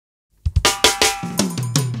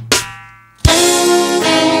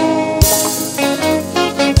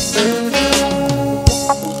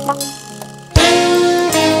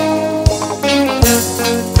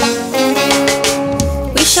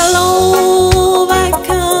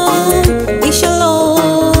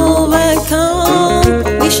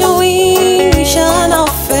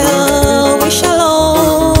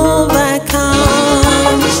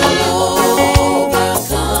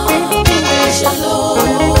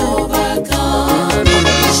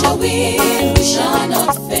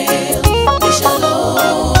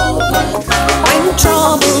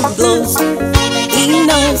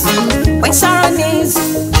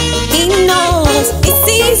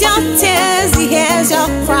sees your tears, he hears your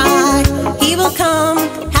cry. He will come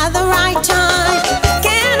at the right time.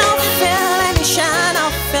 Cannot fail and he shall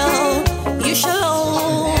not fail. You shall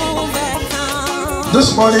overcome.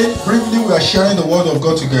 This morning, briefly, we are sharing the word of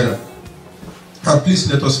God together. And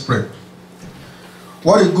please let us pray.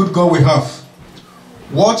 What a good God we have.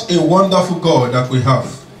 What a wonderful God that we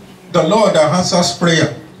have. The Lord that answers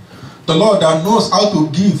prayer. The Lord that knows how to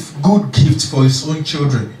give good gifts for his own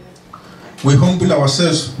children. We humble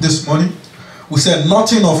ourselves this morning. We said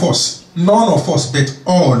nothing of us, none of us, but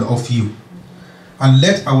all of you. And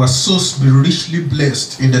let our souls be richly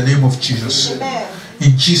blessed in the name of Jesus. Amen.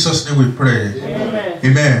 In Jesus' name we pray. Amen.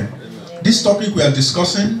 Amen. This topic we are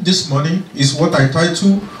discussing this morning is what I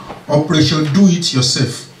title Operation Do It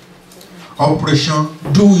Yourself. Operation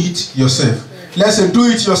Do It Yourself. Let's say do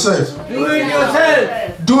it yourself. Do it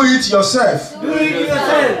yourself. Do it yourself. Do it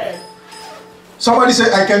yourself. Somebody say,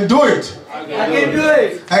 I can do it. I can do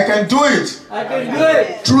it. I can do it. I can do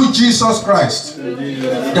it. Through Jesus Christ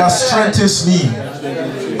that strengthens me.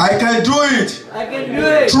 I can do it. I can do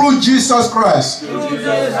it. Through Jesus Christ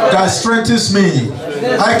that strengthens me.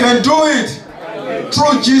 I can do it.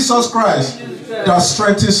 Through Jesus Christ that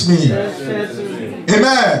strengthens me.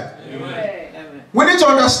 Amen. We need to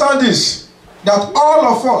understand this, that all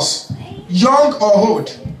of us, young or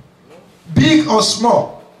old, big or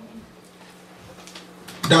small,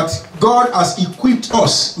 that God has equipped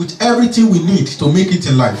us with everything we need to make it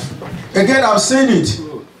in life. Again, I'm saying it.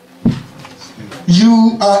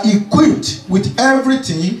 You are equipped with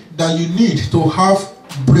everything that you need to have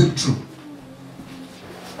breakthrough.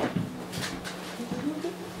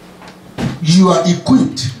 You are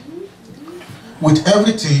equipped with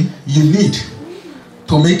everything you need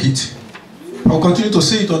to make it. I'll continue to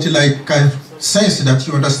say it until I can sense that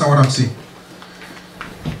you understand what I'm saying.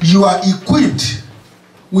 You are equipped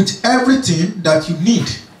with everything that you need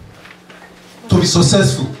to be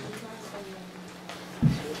successful.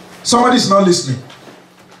 Somebody is not listening.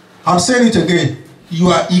 I'm saying it again. You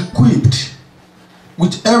are equipped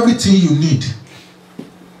with everything you need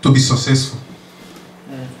to be successful.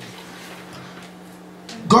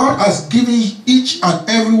 God has given each and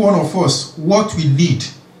every one of us what we need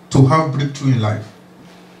to have breakthrough in life.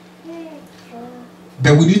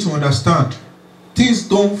 But we need to understand, things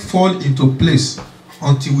don't fall into place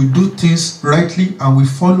until we do things rightly and we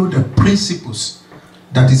follow the principles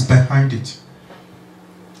that is behind it.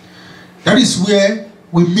 That is where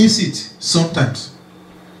we miss it sometimes.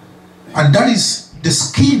 And that is the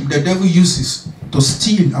scheme the devil uses to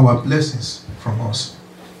steal our blessings from us.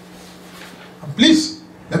 And please,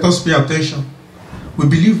 let us pay attention. We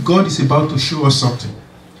believe God is about to show us something.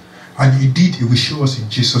 And indeed, he will show us in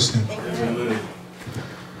Jesus' name. Amen.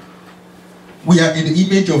 We are in the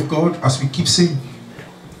image of God, as we keep saying.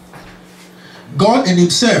 God in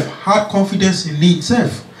himself had confidence in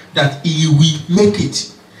himself that he will make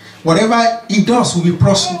it. Whatever he does will be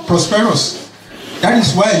prosperous. That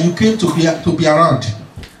is why you came to be around.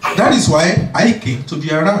 That is why I came to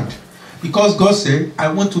be around. Because God said, I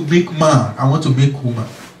want to make man, I want to make woman.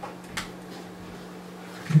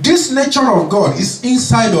 This nature of God is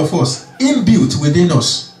inside of us, inbuilt within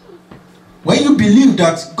us. When you believe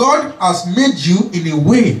that God has made you in a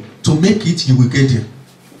way to make it, you will get there.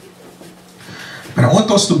 But I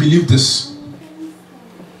want us to believe this.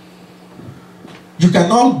 You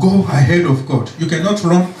cannot go ahead of God. You cannot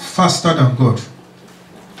run faster than God.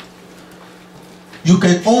 You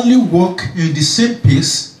can only walk in the same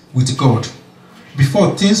pace with God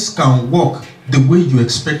before things can work the way you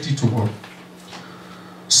expect it to work.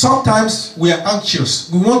 Sometimes we are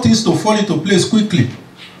anxious. We want things to fall into place quickly.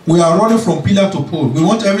 We are running from pillar to pole. We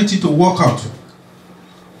want everything to work out.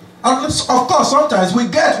 And of course, sometimes we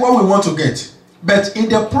get what we want to get. But in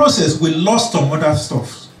the process, we lost some other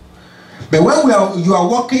stuff. But when you are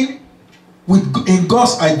working in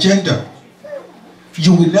God's agenda,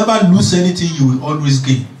 you will never lose anything, you will always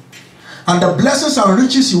gain. And the blessings and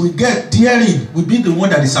riches you will get therein will be the one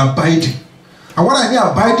that is abiding. And what I mean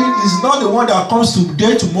abiding is not the one that comes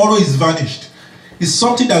today, tomorrow is vanished. It's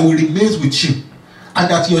something that will remain with you. And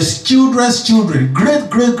that your children's children,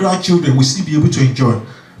 great-great-grandchildren will still be able to enjoy.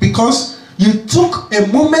 Because you took a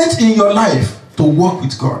moment in your life to walk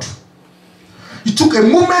with God. You took a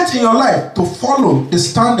moment in your life to follow the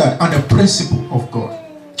standard and the principle of God.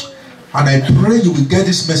 And I pray you will get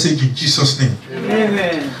this message in Jesus' name.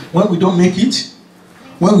 Amen. When we don't make it,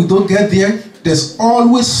 when we don't get there, there's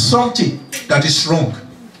always something that is wrong.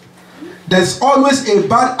 There's always a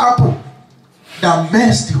bad apple that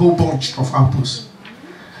messed the whole bunch of apples.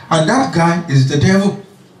 And that guy is the devil.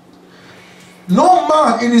 No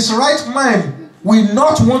man in his right mind will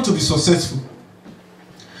not want to be successful.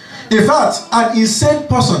 In fact, an insane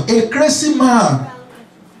person, a crazy man,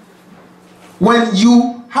 when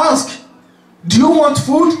you ask, do you want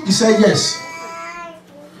food? He said yes.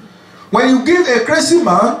 When you give a crazy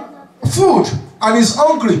man food and he's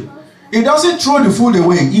hungry, he doesn't throw the food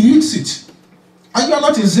away, he eats it. And you are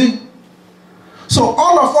not insane. So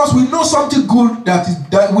all of us, we know something good that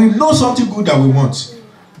we want.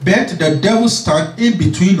 But the devil stands in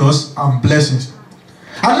between us and blessings.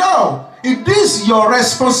 And now, it is your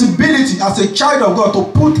responsibility as a child of God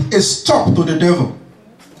to put a stop to the devil.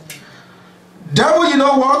 Devil, you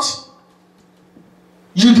know what?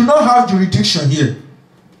 You do not have jurisdiction here.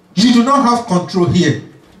 You do not have control here.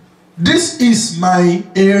 This is my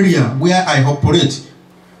area where I operate.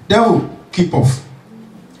 Devil, keep off.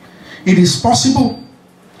 It is possible.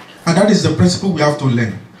 And that is the principle we have to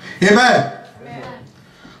learn. Amen.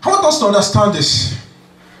 I want us to understand this.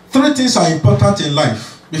 3 things are important in life.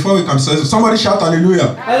 Before we can say it, somebody shout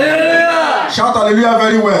hallelujah. Hallelujah. Shout hallelujah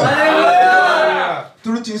very well. Hallelujah.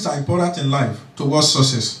 3 things are important in life towards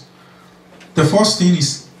success. The first thing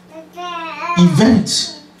is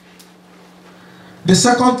event. The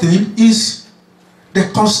second thing is the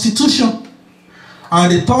constitution.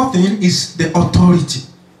 And the third thing is the authority.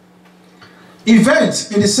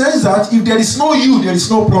 Event in the sense that if there is no you, there is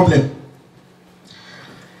no problem.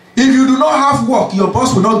 If you do not have work, your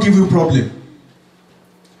boss will not give you problem.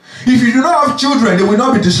 If you do not have children, they will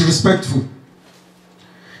not be disrespectful.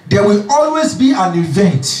 There will always be an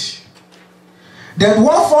event. Then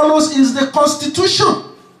what follows is the constitution.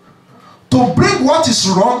 To bring what is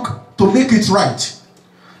wrong, to make it right.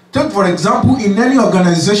 Take for example, in any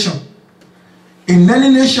organization, in any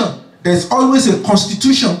nation, there's always a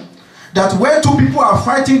constitution that when 2 people are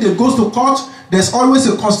fighting, they go to court. There's always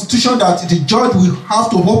a constitution that the judge will have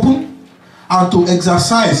to open and to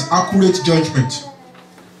exercise accurate judgment.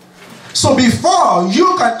 So before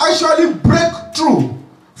you can actually break through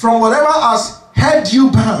from whatever has held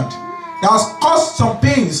you bound, that has caused some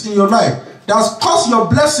pains in your life, that has caused your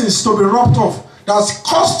blessings to be robbed off, that has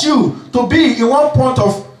caused you to be in one point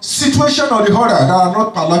of situation or the other that are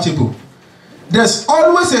not palatable. There's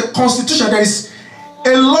always a constitution. There is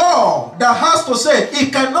a law that has to say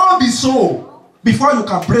it cannot be so before you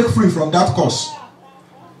can break free from that cause.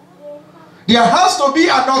 There has to be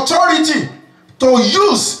an authority to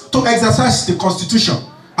use to exercise the constitution.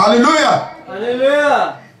 Hallelujah.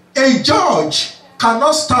 Hallelujah. A judge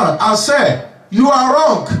cannot stand and say you are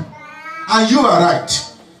wrong and you are right.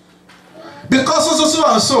 Because so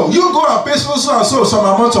and so, you go and pay so and so some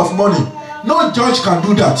amount of money. No judge can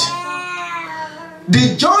do that.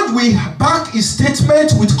 The judge will back his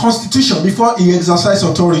statement with constitution before he exercises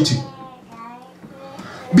authority.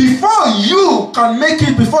 Before you can make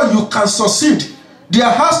it, before you can succeed, there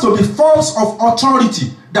has to be forms of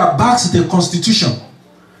authority that backs the constitution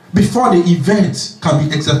before the event can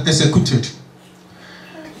be executed.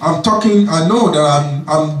 I'm talking, I know that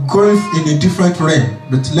I'm going in a different realm,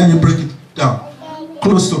 but let me bring it down,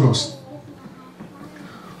 close to us.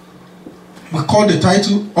 We call the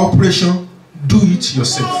title Operation Do It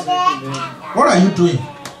Yourself. What are you doing?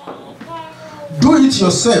 Do it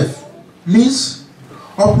yourself means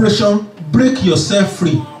Operation Break Yourself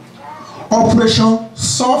Free. Operation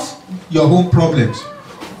Solve Your own problems.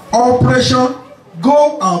 Operation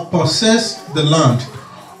Go and possess the land.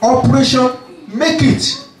 Operation Make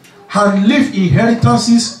it and leave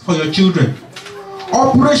inheritances for your children.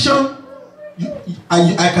 Operation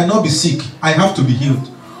I cannot be sick, I have to be healed.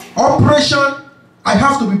 Operation I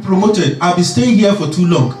have to be promoted, I've been staying here for too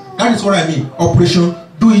long. That is what I mean. Operation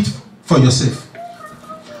Do It for Yourself.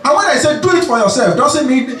 And when I say do it for yourself, doesn't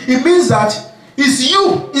mean, it means that it's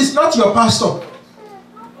you, it's not your pastor.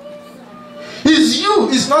 It's you,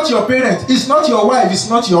 it's not your parent, it's not your wife, it's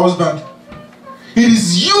not your husband. It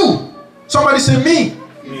is you. Somebody say me.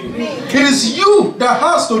 It is you that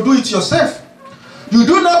has to do it yourself. You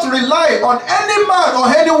do not rely on any man or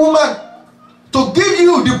any woman to give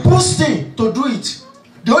you the boosting to do it.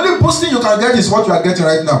 The only boosting you can get is what you are getting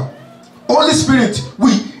right now. Holy Spirit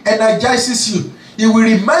will energizes you. It will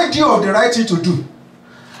remind you of the right thing to do.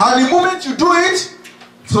 And the moment you do it,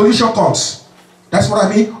 solution comes. That's what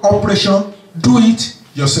I mean. Operation Do It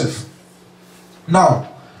Yourself. Now,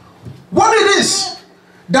 what it is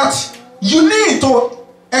that you need to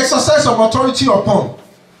exercise some authority upon,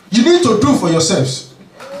 you need to do for yourselves.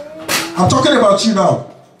 I'm talking about you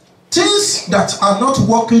now. Things that are not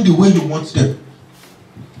working the way you want them.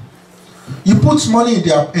 You put money in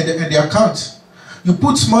the account. You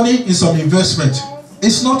put money in some investment.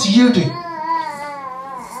 It's not yielding.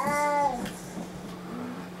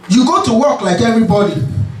 You go to work like everybody.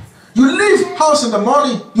 You leave house in the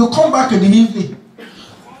morning. You come back in the evening.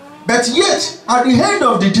 But yet, at the end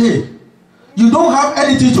of the day, you don't have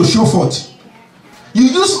anything to show forth. You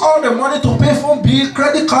use all the money to pay phone bill,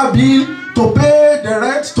 credit card bill, to pay the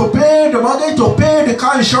rent, to pay the mortgage, to pay the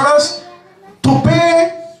car insurance, to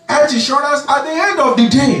pay health insurance. At the end of the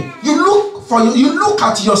day, you look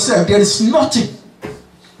at yourself. There is nothing.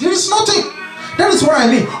 There is nothing. That is what I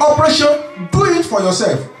mean. Operation, do it for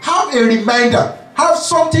yourself. Have a reminder. Have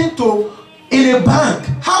something to in a bank.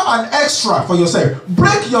 Have an extra for yourself.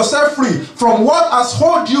 Break yourself free from what has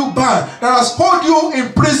held you back, that has held you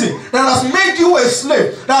in prison, that has made you a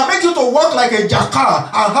slave, that has made you to work like a jackal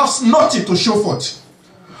and have nothing to show forth.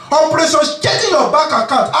 Operation checking your bank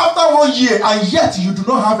account after 1 year and yet you do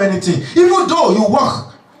not have anything, even though you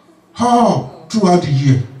work throughout the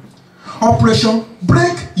year. Operation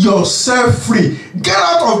break yourself free. Get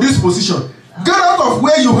out of this position. Get out of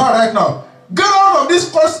where you are right now. Get out of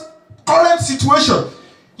this current situation.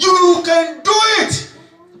 You can do it.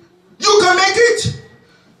 You can make it.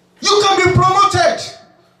 You can be promoted.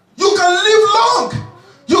 You can live long.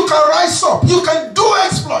 You can rise up. You can do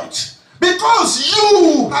exploit. Because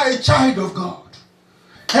you are a child of God.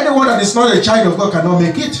 Anyone that is not a child of God cannot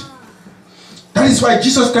make it. That is why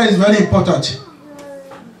Jesus Christ is very important.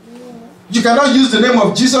 You cannot use the name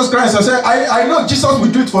of Jesus Christ and say, I know Jesus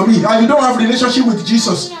will do it for me, and you don't have a relationship with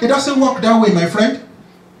Jesus. It doesn't work that way, my friend.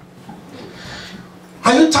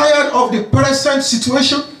 Are you tired of the present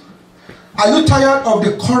situation? Are you tired of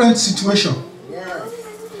the current situation? Yes.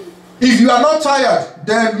 If you are not tired,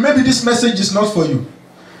 then maybe this message is not for you.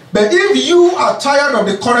 But if you are tired of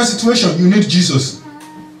the current situation, you need Jesus.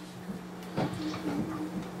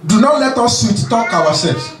 Do not let us sweet talk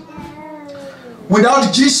ourselves.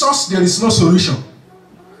 Without Jesus, there is no solution.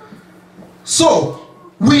 So,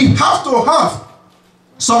 we have to have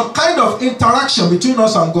some kind of interaction between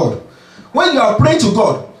us and God. When you are praying to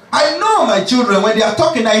God, I know my children, when they are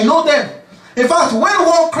talking, I know them. In fact, when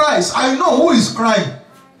one cries, I know who is crying.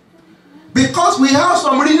 Because we have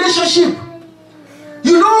some relationship.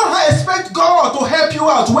 You don't expect God to help you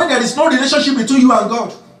out when there is no relationship between you and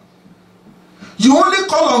God. You only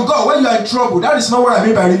call on God when you are in trouble. That is not what I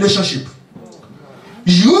mean by relationship.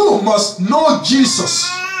 You must know Jesus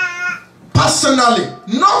personally.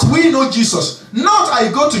 Not we know Jesus. Not I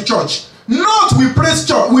go to church. Not we praise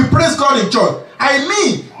church. We praise God in church. I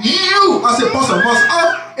mean, you as a person must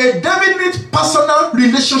have a definite personal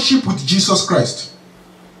relationship with Jesus Christ.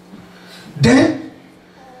 Then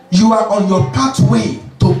you are on your pathway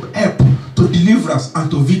to help, to deliverance, and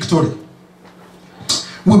to victory.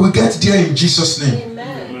 We will get there in Jesus' name.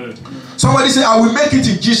 Amen. Somebody say, I will make it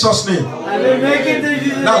in Jesus' name. I will make it in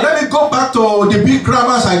Jesus' name. Now let me go back to the big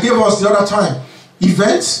grammars I gave us the other time.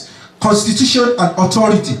 Events, constitution, and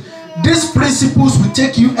authority. These principles will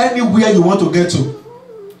take you anywhere you want to get to.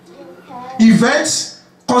 Events,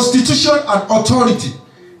 constitution, and authority.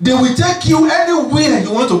 They will take you anywhere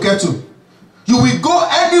you want to get to. You will go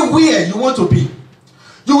anywhere you want to be.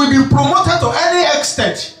 You will be promoted to any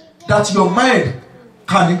extent that your mind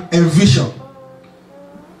can envision.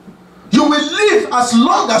 You will live as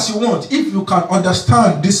long as you want if you can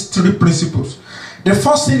understand these three principles. The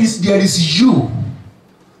first thing is there is you.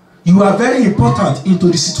 You are very important into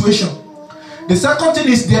the situation. The second thing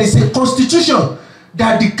is there is a constitution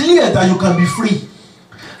that declares that you can be free.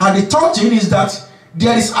 And the third thing is that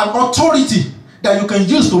there is an authority that you can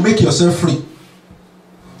use to make yourself free.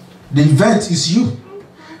 The event is you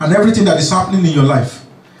and everything that is happening in your life.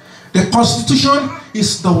 The constitution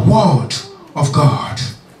is the word of God.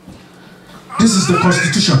 This is the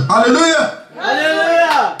constitution. Hallelujah.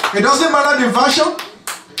 Hallelujah. It doesn't matter the version.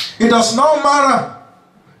 It does not matter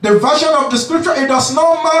the version of the scripture. It does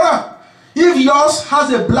not matter if yours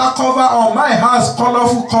has a black cover or mine has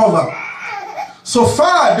colorful cover. So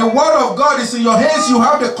far the word of God is in your hands. You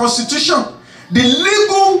have the constitution, the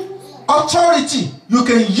legal authority you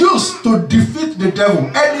can use to defeat the devil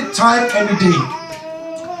anytime, any day.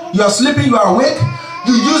 You are sleeping, you are awake,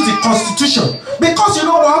 you use the constitution. Because you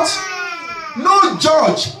know what? No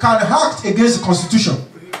judge can act against the constitution.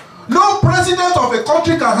 No president of a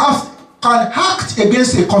country can act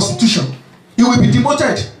against a constitution. He will be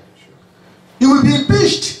demoted. He will be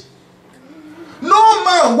impeached. No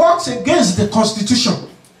man works against the constitution.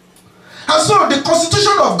 And so the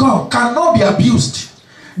constitution of God cannot be abused.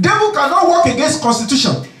 Devil cannot work against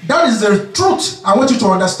constitution. That is the truth I want you to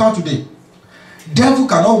understand today. Devil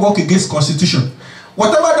cannot work against constitution.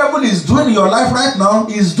 Whatever devil is doing in your life right now,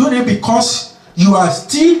 he is doing it because you are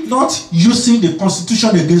still not using the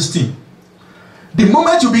constitution against him. The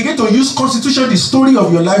moment you begin to use constitution, the story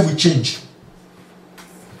of your life will change.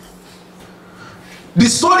 The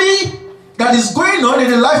story that is going on in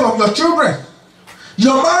the life of your children,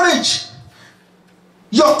 your marriage,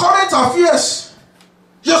 your current affairs,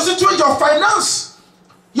 your situation, your finance,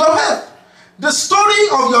 your health. The story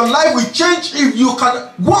of your life will change if you can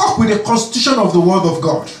walk with the constitution of the Word of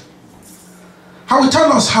God. I will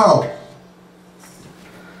tell us how.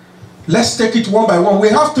 Let's take it one by one. We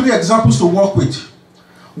have 3 examples to work with.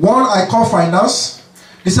 One I call finance.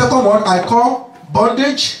 The second one I call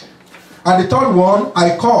bondage. And the third one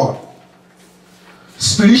I call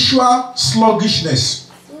spiritual sluggishness.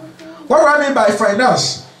 What do I mean by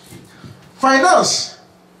finance? Finance.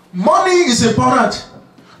 Money is important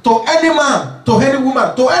to any man, to any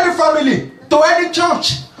woman, to any family, to any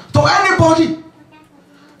church, to anybody.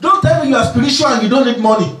 Don't tell me you are spiritual and you don't need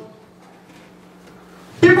money.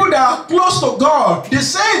 People that are close to God, the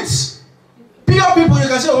saints, pure people, you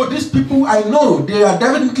can say, oh, these people I know, they are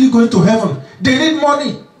definitely going to heaven. They need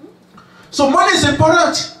money. So money is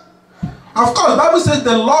important. Of course, the Bible says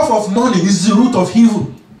the love of money is the root of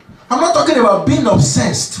evil. I'm not talking about being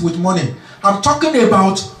obsessed with money. I'm talking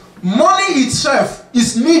about money itself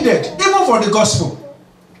is needed, even for the gospel.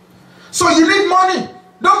 So you need money.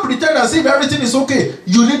 Don't pretend as if everything is okay.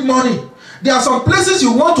 You need money. There are some places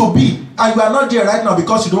you want to be, and you are not there right now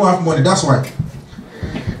because you don't have money. That's why.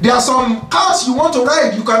 There are some cars you want to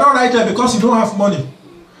ride, you cannot ride there because you don't have money.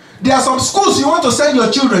 There are some schools you want to send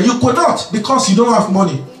your children, you could not because you don't have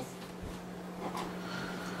money.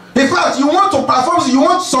 In fact, you want to perform, you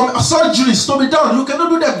want some surgeries to be done, you cannot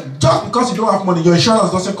do them just because you don't have money. Your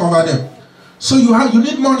insurance doesn't cover them. So you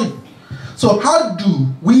need money. So how do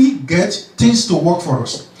we get things to work for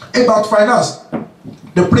us? About finance,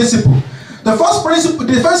 the principle. The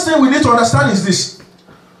first thing we need to understand is this.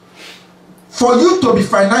 For you to be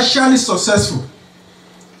financially successful,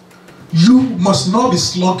 you must not be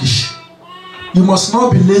sluggish. You must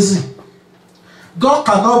not be lazy. God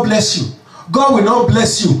cannot bless you. God will not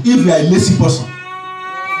bless you if you are a lazy person.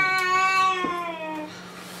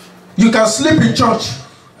 You can sleep in church.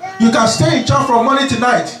 You can stay in church from morning to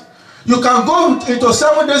night. You can go into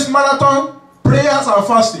 7 days marathon, prayers and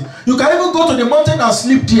fasting. You can even go to the mountain and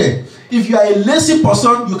sleep there. If you are a lazy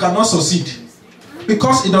person, you cannot succeed.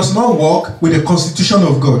 Because it does not work with the constitution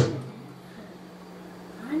of God.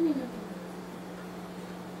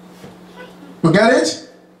 You get it?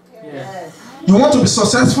 Yes. You want to be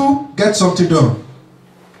successful? Get something done.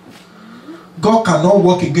 God cannot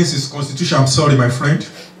work against his constitution. I'm sorry, my friend.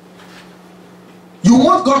 You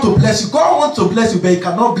want God to bless you. God wants to bless you, but he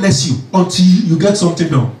cannot bless you until you get something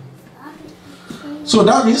done. So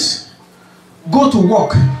that means, go to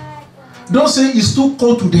work. Don't say it's too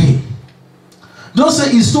cold today. Don't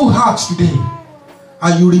say it's too hot today.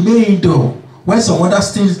 And you remain indoor when some other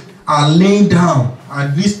things are laying down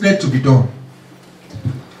and needs to be done.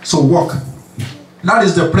 So work. That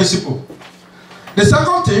is the principle. The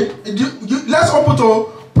second thing, let's open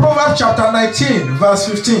to Proverbs chapter 19, verse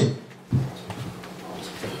 15.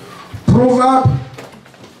 Proverbs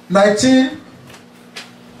 19,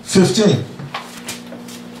 15.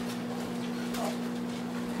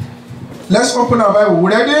 Let's open our Bible.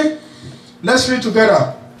 Ready? Let's read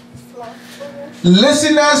together.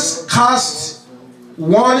 Laziness casts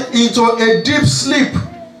one into a deep sleep,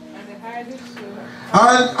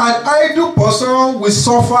 and an idle person will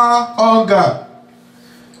suffer hunger.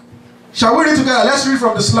 Shall we read together? Let's read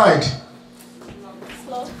from the slide.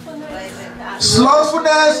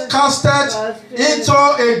 Slothfulness casteth into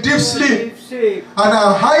a deep sleep, and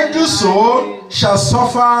an idle soul shall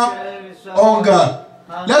suffer hunger.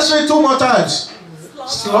 Let's read 2 more times.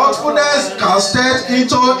 Slothfulness casteth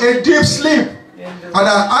into a deep sleep, and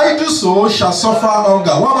an idle soul shall suffer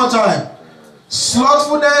hunger. One more time.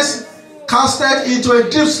 Slothfulness casteth into a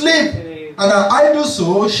deep sleep, and an idle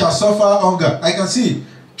soul shall suffer hunger. I can see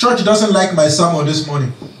church doesn't like my sermon this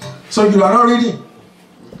morning, so you are not reading.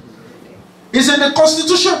 It's in the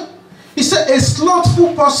constitution. He said a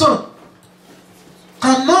slothful person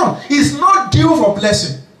cannot, is not due for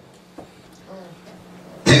blessing.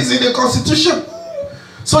 It's in the constitution.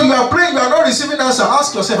 So you are praying, you are not receiving answer.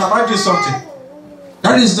 Ask yourself, am I doing something?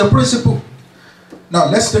 That is the principle. Now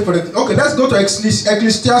let's take for it. Okay, let's go to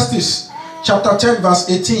Ecclesiastes chapter 10, verse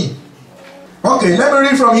 18. Okay, let me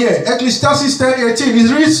read from here. Ecclesiastes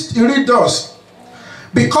 10:18. It reads thus: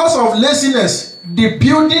 because of laziness, the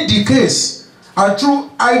building decays, and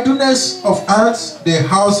through idleness of hands, the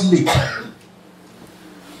house leaks.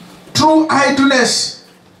 Through idleness,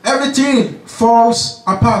 everything falls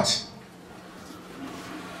apart.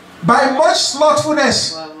 By much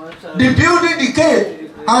slothfulness, the building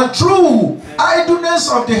decayed, and through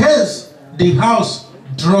idleness of the hands, the house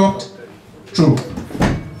dropped through.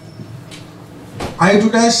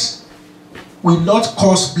 Idleness will not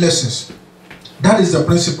cause blessings. That is the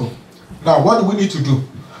principle. Now, what do we need to do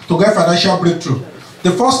to get financial breakthrough?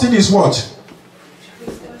 The first thing is what?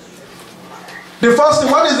 The first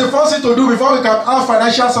thing, what is the first thing to do before we can have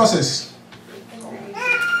financial success?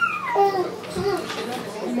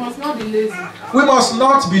 We must not be lazy. We must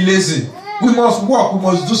not be lazy. We must work. We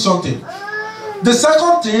must do something. The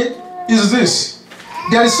second thing is this.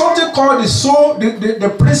 There is something called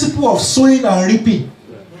the principle of sowing and reaping.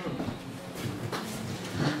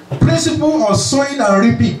 Principle of sowing and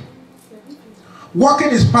reaping. Working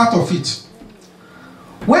is part of it.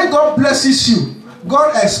 When God blesses you,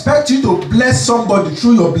 God expects you to bless somebody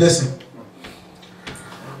through your blessing.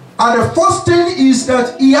 And the first thing is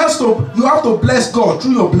that you have to bless God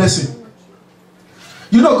through your blessing.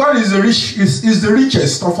 You know, God is the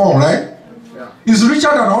richest of all, right? He's richer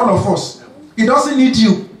than all of us. He doesn't need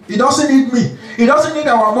you. He doesn't need me. He doesn't need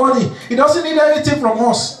our money. He doesn't need anything from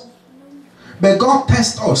us. But God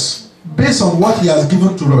tests us based on what He has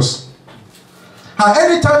given to us. And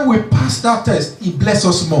anytime we pass that test, He blesses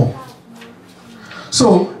us more.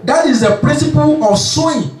 So that is the principle of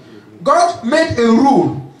sowing. God made a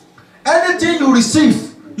rule. Anything you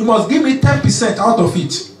receive, you must give me 10% out of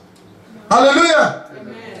it. Hallelujah.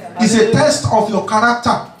 Amen. It's a test of your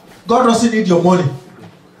character. God doesn't need your money.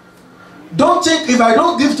 Don't think if I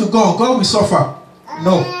don't give to God, God will suffer.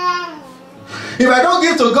 No. If I don't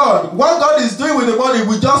give to God, what God is doing with the money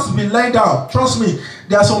will just be laid down. Trust me,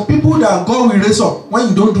 there are some people that God will raise up when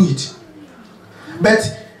you don't do it. But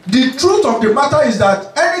the truth of the matter is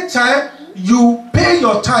that anytime you pay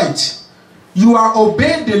your tithe, you are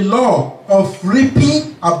obeying the law of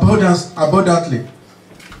reaping abundantly.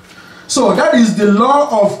 So that is the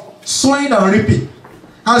law of sowing and reaping.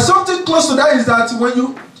 And something close to that is that when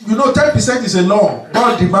you know 10% is a law,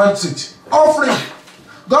 God demands it. Offering,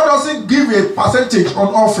 God doesn't give a percentage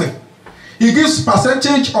on offering. He gives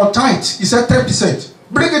percentage on tithe. He said 10%.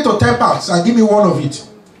 Bring it to 10 pounds and give me one of it.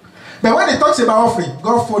 But when he talks about offering,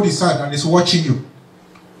 God folds his hand and is watching you.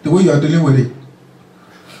 The way you are dealing with it.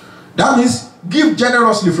 That means give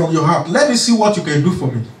generously from your heart. Let me see what you can do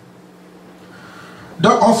for me.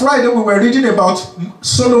 On Friday we were reading about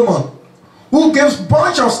Solomon, who gave a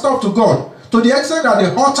bunch of stuff to God, to the extent that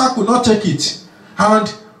the altar could not take it.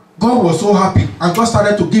 And God was so happy. And God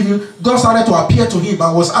started to appear to him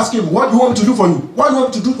and was asking him, what do you want me to do for you? What do you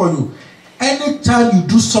want me to do for you? Anytime you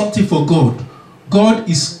do something for God, God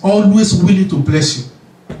is always willing to bless you.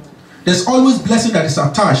 There's always blessing that is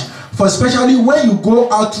attached, for especially when you go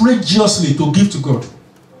outrageously to give to God.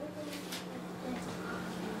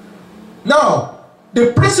 Now,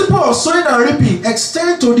 the principle of sowing and reaping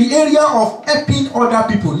extends to the area of helping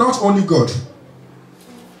other people, not only God.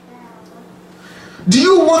 Do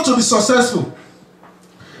you want to be successful?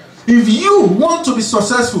 If you want to be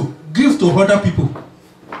successful, give to other people.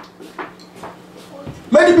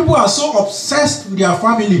 Many people are so obsessed with their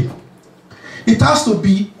family. It has to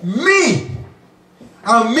be me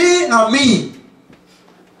and me and me.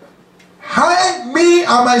 Me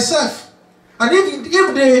and myself. And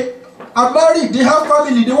if they are married, they have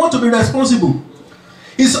family, they want to be responsible.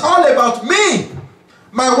 It's all about me,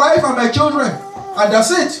 my wife and my children. And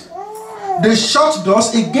that's it. They shut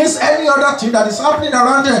doors against any other thing that is happening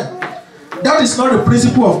around them. That is not the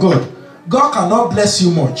principle of God. God cannot bless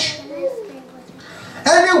you much.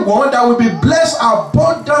 Anyone that will be blessed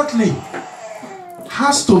abundantly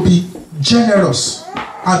has to be generous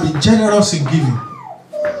and be generous in giving.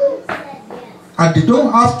 And they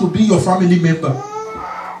don't have to be your family member.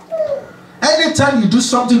 Anytime you do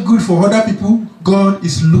something good for other people, God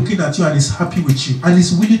is looking at you and is happy with you and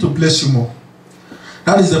is willing to bless you more.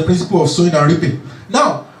 That is the principle of sowing and reaping.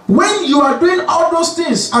 Now, when you are doing all those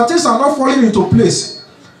things and things are not falling into place,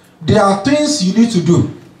 there are things you need to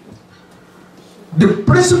do. The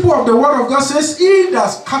principle of the word of God says, he that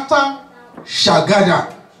scatter shall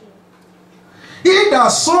gather. He that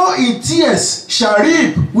sow in tears shall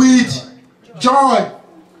reap with joy.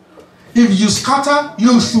 If you scatter,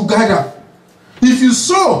 you should gather. If you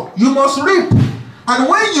sow, you must reap. And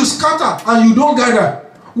when you scatter and you don't gather,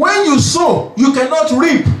 when you sow, you cannot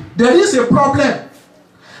reap. There is a problem.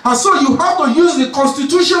 And so you have to use the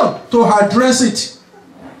constitution to address it.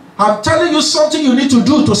 I'm telling you something you need to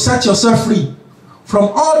do to set yourself free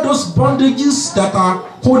from all those bondages that are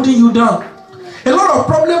holding you down. A lot of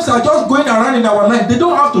problems are just going around in our life. They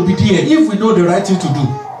don't have to be there if we know the right thing to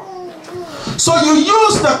do. So you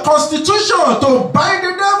use the constitution to bind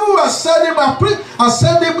the devil and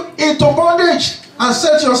send him into bondage and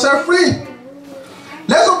set yourself free.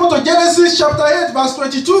 Let's open to Genesis chapter 8 verse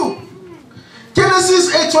 22.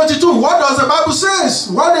 Genesis 8:22. What does the Bible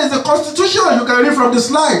say? What is the constitution? You can read from the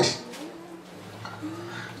slide.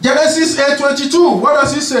 Genesis 8:22. What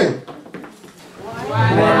does he say?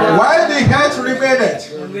 While the earth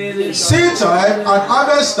remaineth, seed time and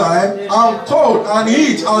harvest time, and cold and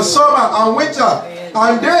heat, and summer and winter,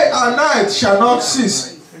 and day and night shall not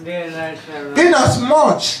cease.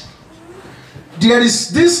 Inasmuch there is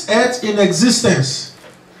this earth in existence,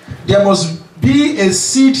 there must be a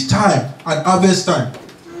seed time and harvest time.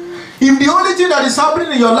 If the only thing that is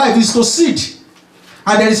happening in your life is to seed,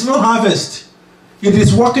 and there is no harvest, it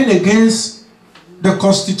is working against the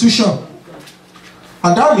constitution.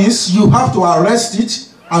 And that means you have to arrest it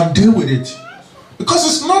and deal with it. Because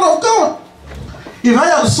it's not of God. If I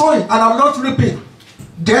am sowing and I'm not reaping,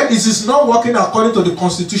 then it is not working according to the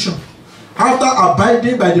constitution. After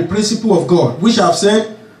abiding by the principle of God, which I have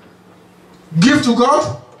said, give to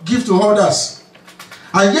God, give to others.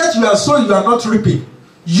 And yet you are sowing, you are not reaping.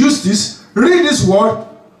 Use this, read this word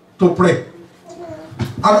to pray.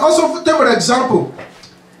 And also take an example.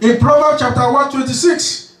 In Proverbs chapter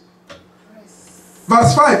 126.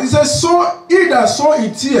 Verse 5, it says, so he that sow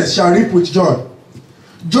in tears shall reap with joy.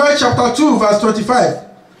 Joel chapter 2, verse 25.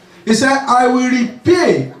 It said, I will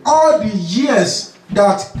repay all the years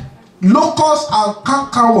that locusts and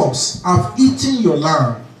cankerworms have eaten your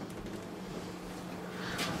land.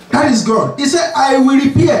 That is God. He said, I will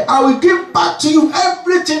repay. I will give back to you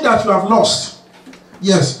everything that you have lost.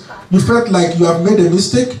 Yes, you felt like you have made a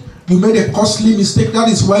mistake. You made a costly mistake. That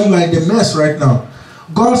is why you are in the mess right now.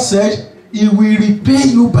 God said, He will repay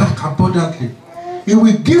you back abundantly. He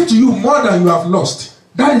will give to you more than you have lost.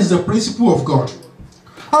 That is the principle of God.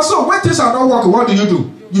 And so when things are not working, what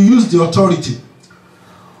do? You use the authority.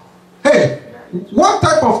 Hey, what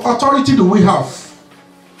type of authority do we have?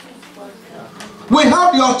 We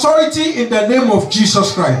have the authority in the name of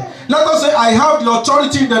Jesus Christ. Let us say, I have the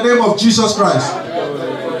authority in the name of Jesus Christ.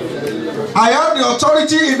 I have the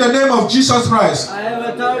authority in the name of Jesus Christ. I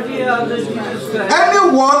have authority on the Jesus Christ.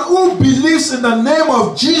 Anyone who believes in the name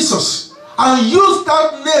of Jesus and use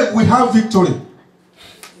that name will have victory.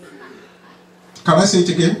 Can I say it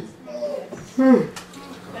again?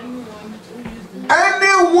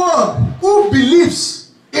 Anyone who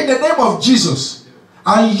believes in the name of Jesus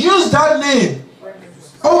and use that name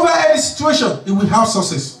over any situation, it will have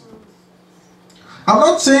success. I'm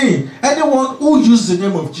not saying anyone who uses the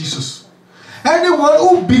name of Jesus. Anyone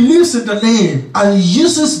who believes in the name and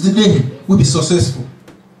uses the name will be successful.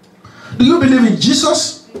 Do you believe in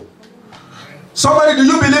Jesus? Somebody, do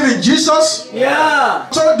you believe in Jesus? Yeah.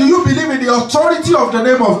 So do you believe in the authority of the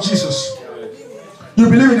name of Jesus? You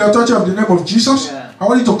believe in the authority of the name of Jesus? Yeah. I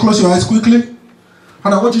want you to close your eyes quickly.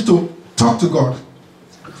 And I want you to talk to God.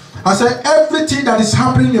 I say, everything that is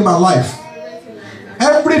happening in my life,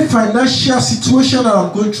 every financial situation that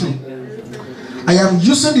I'm going through, I am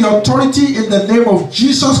using the authority in the name of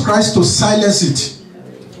Jesus Christ to silence it.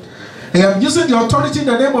 I am using the authority in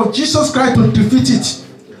the name of Jesus Christ to defeat it.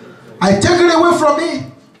 I take it away from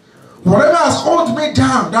me. Whatever has held me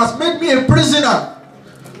down, that's made me a prisoner,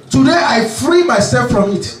 today I free myself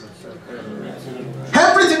from it.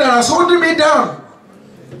 Everything that has held me down,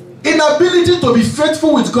 inability to be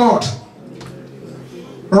faithful with God,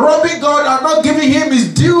 robbing God and not giving Him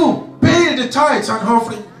His due, paying the tithes and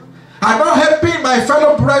offering, and not helping my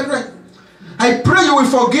fellow brethren. I pray you will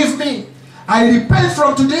forgive me. I repent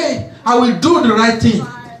from today. I will do the right thing.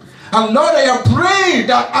 And Lord, I am praying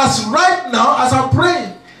that as right now, as I'm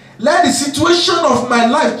praying, let the situation of my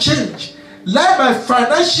life change. Let my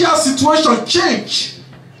financial situation change.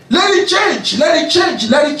 Let it change. Let it change.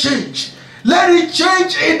 Let it change. Let it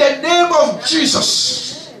change in the name of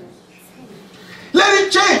Jesus. Let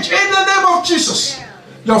it change in the name of Jesus.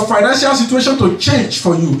 Your financial situation to change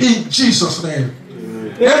for you in Jesus' name.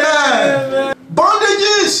 Amen.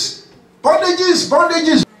 Bondages. Bondages.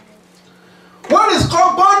 Bondages. What is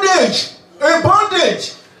called bondage? A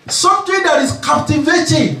bondage. Something that is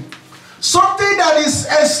captivating. Something that is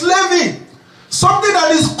enslaving. Something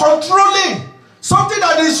that is controlling. Something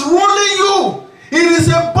that is ruling you. It is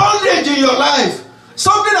a bondage in your life.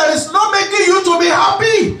 Something that is not making you to be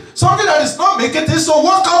happy. Something that is not making things to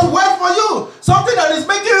work out well for you. Something that is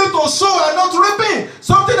making you to sow and not reaping.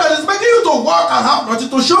 Something that is making you to work and have nothing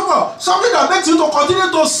to show for. Something that makes you to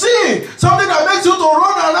continue to sin. Something that makes you to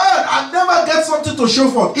run around and never get something to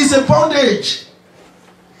show for. It's a bondage.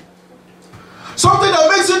 Something that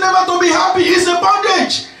makes you never to be happy is a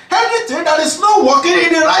bondage. Anything that is not working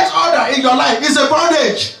in the right order in your life is a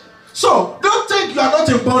bondage. So, don't think you are not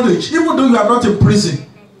in bondage, even though you are not in prison.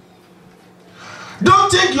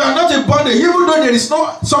 Don't think you are not in bondage, even though there is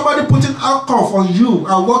no somebody putting alcohol on you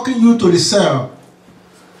and walking you to the cell.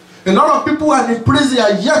 A lot of people are in prison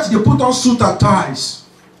and yet they put on suit and ties.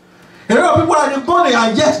 A lot of people are in bondage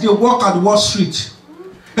and yet they walk at Wall Street.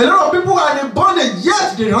 A lot of people are in bondage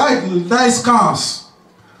yet they ride nice cars.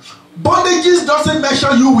 Bondages doesn't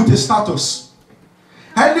measure you with a status.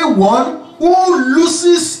 Anyone who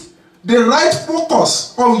loses the right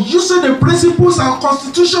focus on using the principles and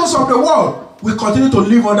constitutions of the world will continue to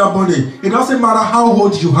live under bondage. It doesn't matter how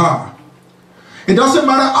old you are. It doesn't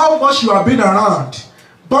matter how much you have been around.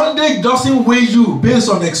 Bondage doesn't weigh you based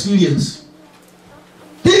on experience.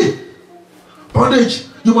 Bondage,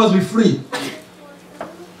 you must be free.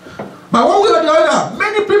 But one way or the other,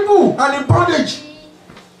 many people are in bondage.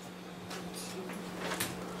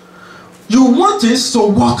 You want this to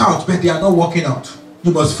work out, but they are not working out.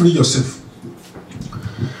 You must free yourself.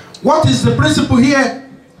 What is the principle here?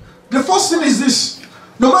 The first thing is this.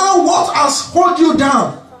 No matter what has held you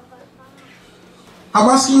down, I'm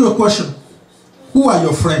asking you a question. Who are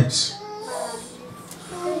your friends?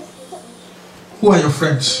 Who are your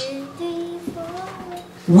friends?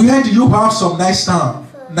 Where do you have some nice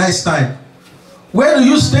time? Where do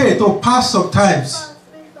you stay to pass some times?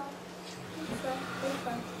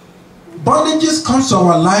 Bondages come to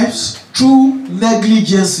our lives through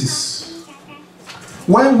negligences.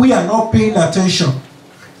 When we are not paying attention.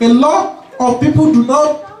 A lot of people do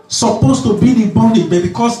not supposed to be in bondage, but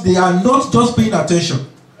because they are not just paying attention.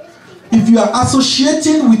 If you are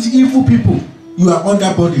associating with evil people, you are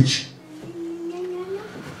under bondage.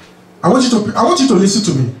 I want you to listen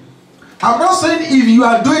to me. I'm not saying if you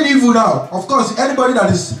are doing evil now. Of course, anybody that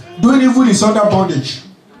is doing evil is under bondage.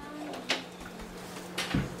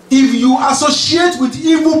 If you associate with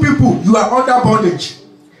evil people, you are under bondage.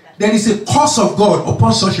 There is a curse of God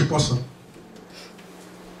upon such a person.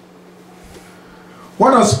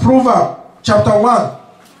 What does Proverbs chapter 1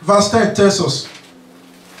 verse 10 tells us?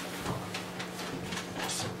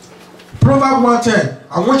 Proverbs 1:10.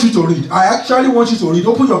 I want you to read. I actually want you to read.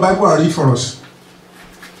 Open your Bible and read for us.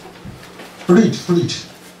 Read.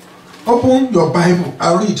 Open your Bible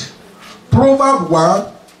and read. Proverbs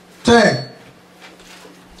 1:10.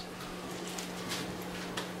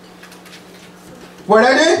 We're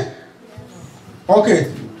ready?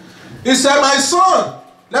 Okay. It said, my son.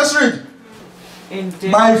 Let's read.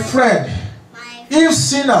 My friend, if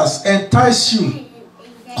sinners entice you,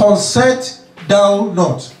 consent thou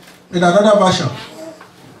not. In another version.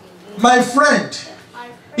 My friend,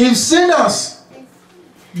 if sinners,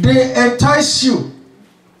 they entice you,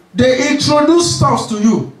 they introduce stuff to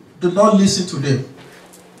you, do not listen to them.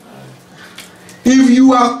 If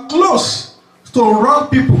you are close to wrong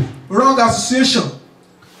people, wrong association,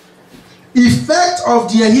 effect of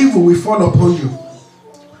their evil will fall upon you.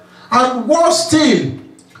 And worse still,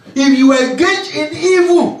 if you engage in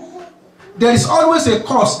evil, there is always a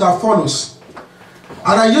curse that follows.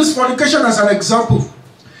 And I use fornication as an example.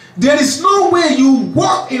 There is no way you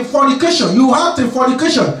walk in fornication, you act in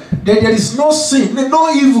fornication, that there is no sin, no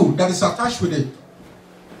evil that is attached with it.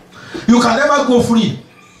 You can never go free.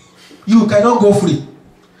 You cannot go free.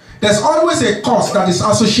 There's always a curse that is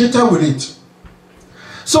associated with it.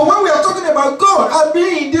 So when we are talking about God, I've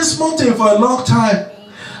been in this mountain for a long time.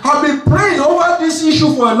 I've been praying over this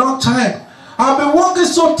issue for a long time. I've been working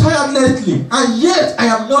so tirelessly, and yet I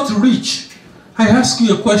am not rich. I ask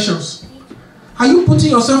you a question. Are you putting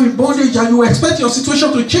yourself in bondage and you expect your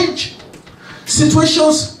situation to change?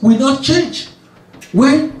 Situations will not change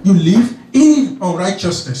when you live in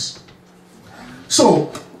unrighteousness. So,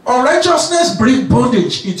 unrighteousness brings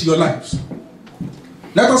bondage into your lives.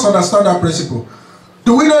 Let us understand that principle.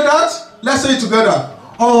 Do we know that? Let's say it together.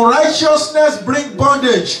 Unrighteousness brings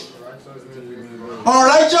bondage.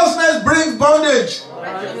 Unrighteousness brings bondage.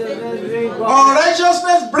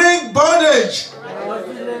 Unrighteousness brings bondage.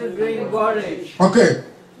 Okay.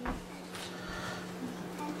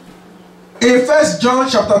 In 1 John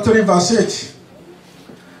chapter 3 verse 8,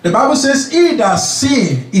 the Bible says, he that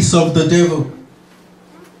sin is of the devil.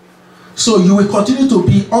 So you will continue to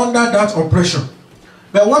be under that oppression.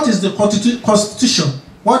 But what is the constitution?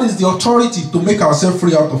 What is the authority to make ourselves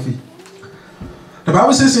free out of it? The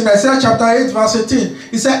Bible says in Isaiah chapter 8 verse 18,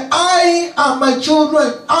 it said, I am my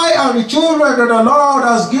children, I am the children that the Lord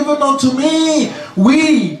has given unto me.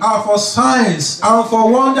 We are for signs and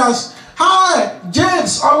for wonders. Hi,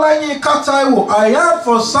 James, Taiwo, I am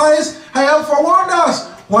for signs, I am for wonders.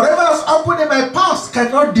 Whatever has happened in my past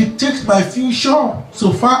cannot dictate my future.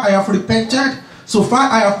 So far I have repented. So far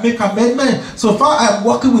I have made amendment. So far I am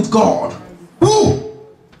working with God. Woo!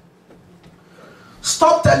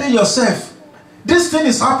 Stop telling yourself, this thing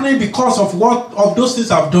is happening because of what of those things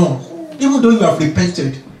I've done, even though you have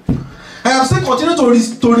repented. I am still continuing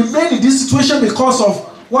to remain in this situation because of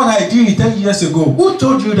what I did 10 years ago. Who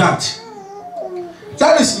told you that?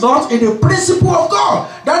 That is not in the principle of God.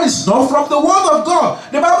 That is not from the word of God.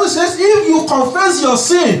 The Bible says, if you confess your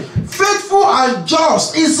sin, faithful and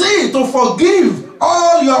just is He to forgive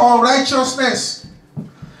all your unrighteousness.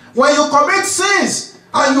 When you commit sins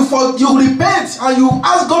and you repent and you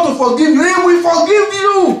ask God to forgive you, He will forgive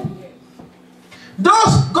you.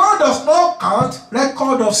 Thus, God does not count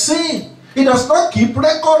record of sin. He does not keep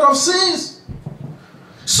record of sins.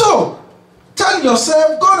 So, tell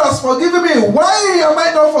yourself, God has forgiven me. Why am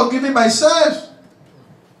I not forgiving myself?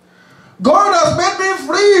 God has made me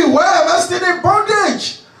free. Why am I still in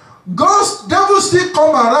bondage? God's devil still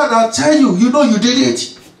come around and tell you, you know you did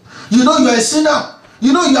it. You know you are a sinner.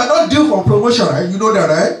 You know you are not due for promotion, right? You know that,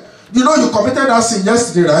 right? You know you committed that sin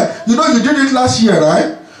yesterday, right? You know you did it last year,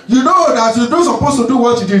 right? You know that you're not supposed to do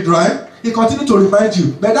what you did, right? He continues to remind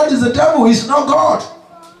you. But that is the devil. He's not God.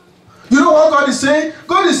 You know what God is saying?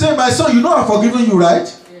 God is saying, my son, you know I've forgiven you, right?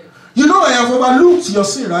 You know I have overlooked your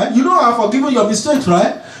sin, right? You know I've forgiven your mistakes,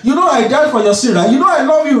 right? You know I died for your sin, right? You know I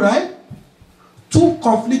love you, right? Two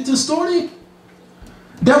conflicting stories.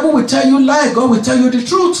 Devil will tell you lie. God will tell you the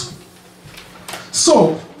truth.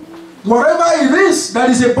 So, whatever it is that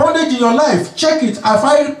is a bondage in your life, check it. Have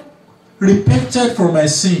I repented from my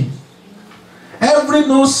sin? Every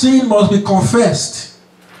known sin must be confessed.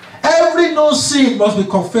 Every known sin must be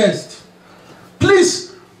confessed.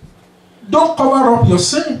 Please, don't cover up your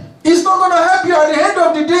sin. It's not going to help you at the end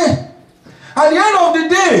of the day. At the end of the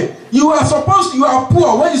day, you are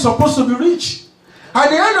poor when you're supposed to be rich. At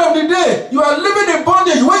the end of the day, you are living in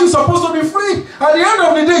bondage when you're supposed to be free. At the end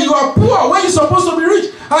of the day, you are poor when you're supposed to be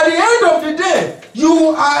rich. At the end of the day,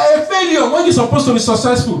 you are a failure when you're supposed to be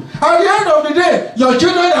successful. At the end of the day, your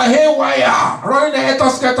children are haywire, running the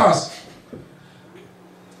scatters.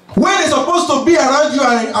 When they're supposed to be around you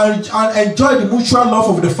and enjoy the mutual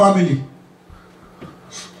love of the family.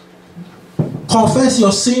 Confess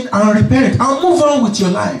your sin and repent and move on with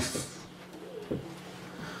your life.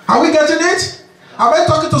 Are we getting it? Am I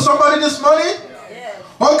talking to somebody this morning? Yes.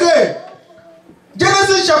 Okay.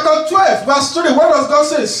 Genesis chapter 12, verse 3. What does God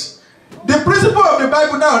say? The principle of the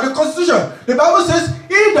Bible now, the Constitution. The Bible says,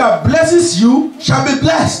 he that blesses you shall be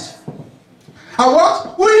blessed. And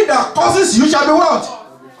what? He that curses you shall be what?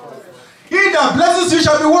 He that blesses you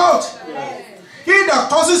shall be what? He that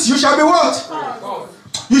curses you shall be what?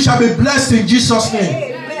 You shall be blessed in Jesus'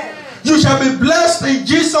 name. Amen. You shall be blessed in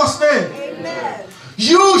Jesus' name. Amen.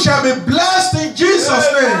 You shall be blessed in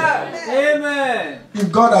Jesus' name. Amen. If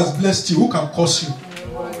God has blessed you, who can curse you?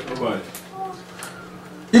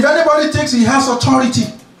 If anybody thinks he has authority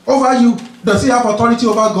over you, does he have authority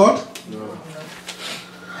over God? No.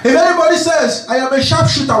 If anybody says, I am a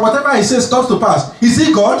sharpshooter, whatever he says comes to pass, is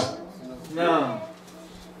he God? No.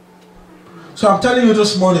 So I'm telling you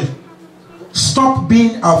this morning, stop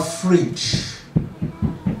being afraid.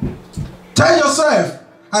 Tell yourself,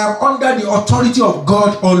 I am under the authority of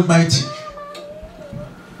God Almighty.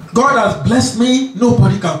 God has blessed me,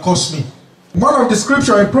 nobody can curse me. One of the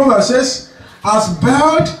scripture in Proverbs says, as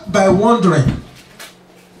bird by wandering,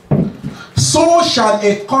 so shall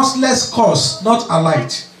a causeless curse not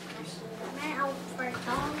alight.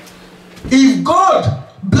 If God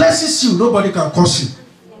blesses you, nobody can curse you.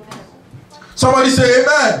 Somebody say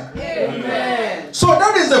amen. Amen. So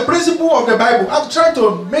that is the principle of the Bible. I'm trying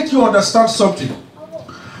to make you understand something.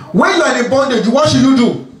 When you are in bondage, what should you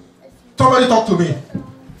do? Somebody talk to me.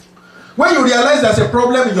 When you realize there's a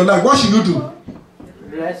problem in your life, what should you do?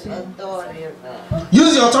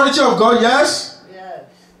 Use the authority of God, yes? Yes.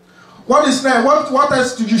 What is next? What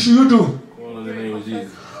else should you do? Call on the name of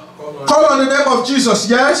Jesus. Call on the name of Jesus,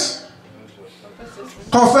 yes?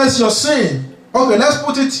 Confess your sin. Okay, let's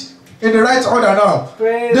put it in the right order now.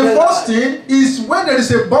 The first thing is when there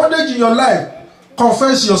is a bondage in your life,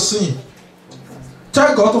 confess your sin.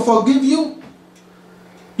 Tell God to forgive you.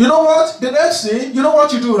 You know what? The next thing, you know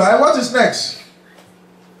what you do, right? What is next?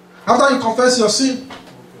 After you confess your sin,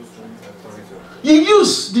 you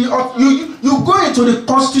use the you go into the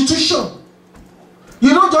Constitution. You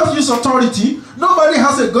don't just use authority. Nobody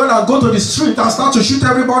has a gun and go to the street and start to shoot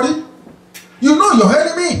everybody. You know your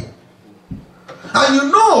enemy. And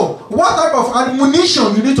you know what type of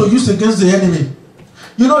ammunition you need to use against the enemy.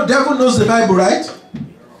 You know, devil knows the Bible, right?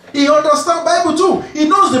 He understands Bible too. He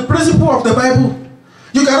knows the principle of the Bible.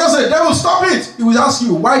 You cannot say, devil, stop it. He will ask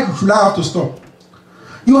you, why should I have to stop?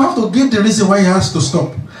 You have to give the reason why he has to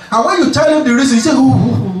stop. And when you tell him the reason, he says,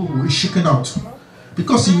 oh, he's shaking out.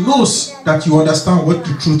 Because he knows that you understand what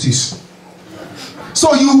the truth is.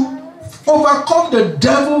 So you overcome the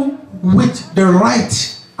devil with the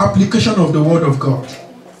right application of the word of God.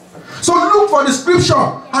 So look for the scripture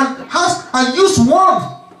and use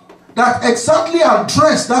one that exactly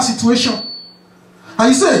address that situation. And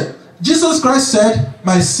you say, Jesus Christ said,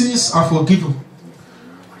 my sins are forgiven.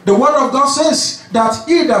 The word of God says that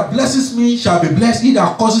he that blesses me shall be blessed, he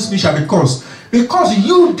that curses me shall be cursed. Because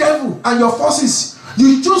you, devil, and your forces,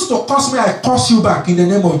 you choose to curse me, I curse you back in the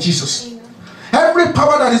name of Jesus. Every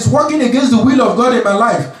power that is working against the will of God in my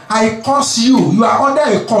life, I curse you. You are under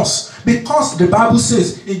a curse. Because the Bible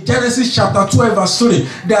says in Genesis chapter 12 verse 3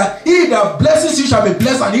 that he that blesses you shall be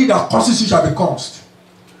blessed and he that curses you shall be cursed.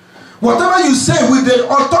 Whatever you say with the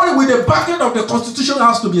authority, with the backing of the Constitution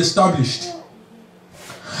has to be established.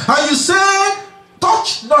 And you say,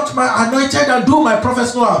 touch not my anointed and do my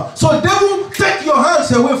prophets no harm. So devil, take your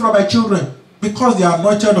hands away from my children because they are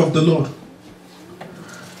anointed of the Lord.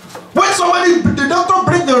 When somebody, the doctor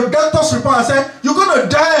brings the doctor's report and say, you're going to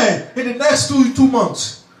die in the next two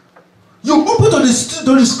months. You open to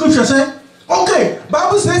the scripture and say, okay,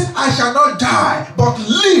 Bible says, I shall not die, but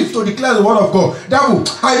live to declare the word of God. Devil,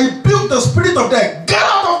 I rebuke the spirit of death. Get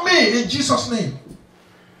out of me in Jesus' name.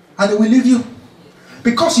 And it will leave you.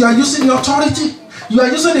 Because you are using the authority. You are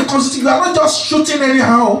using the constitution. You are not just shooting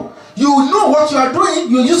anyhow. You know what you are doing.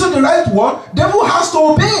 You are using the right word. Devil has to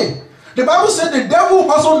obey. The Bible said the devil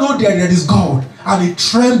also knows that there is God. And he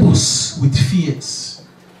trembles with fears.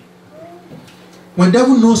 When the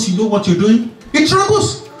devil knows you know what you're doing, he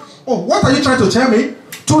trembles. Oh, what are you trying to tell me?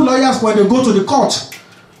 Two lawyers, when they go to the court,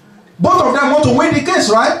 both of them want to win the case,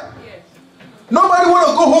 right? Yes. Nobody want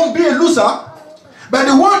to go home be a loser. But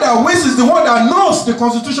the one that wins is the one that knows the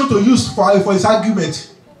constitution to use for his argument.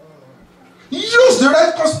 Use the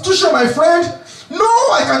right constitution, my friend.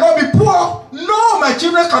 No, I cannot be poor. No, my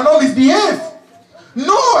children cannot misbehave.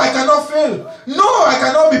 No, I cannot fail. No, I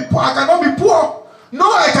cannot be poor. I cannot be poor. No,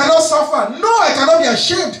 I cannot suffer. No, I cannot be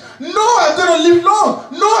ashamed. No, I'm going to live long.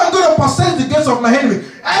 No, I'm going to possess the gates of my enemy.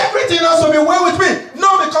 Everything has to be well with me.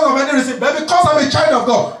 Not because of any reason, but because I'm a child of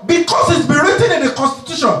God. Because it's been written in the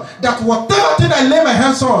Constitution that whatever thing I lay my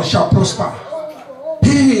hands on shall prosper.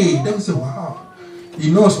 Hey, let me say, wow.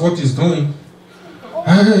 He knows what he's doing.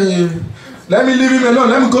 Hey, let me leave him alone.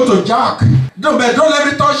 Let me go to Jack. No, but don't let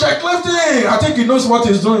me touch Clifton. I think he knows what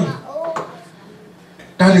he's doing.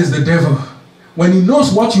 That is the devil. When he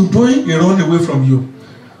knows what you're doing, he runs away from you.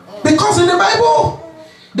 Because in the Bible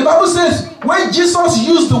says, when Jesus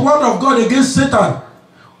used the word of God against Satan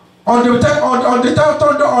on the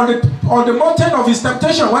mountain of his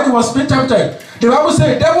temptation, when he was being tempted, the Bible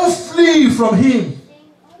says, the devil flee from him.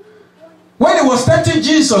 When he was tempting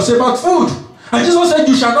Jesus about food, and Jesus said,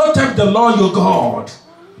 you shall not tempt the Lord your God.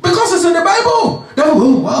 Because it's in the Bible. That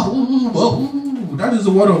is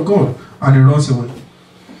the word of God. And he runs away.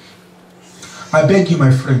 I beg you, my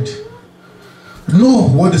friend, know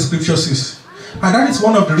what the scripture says. And that is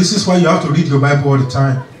one of the reasons why you have to read your Bible all the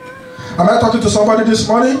time. Am I talking to somebody this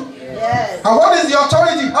morning? Yes. And what is the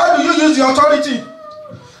authority? How do you use the authority?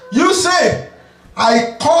 You say,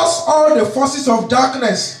 I curse all the forces of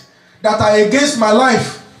darkness that are against my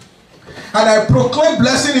life. And I proclaim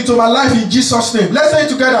blessing into my life in Jesus' name. Let's say it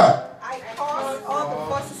together. I curse all the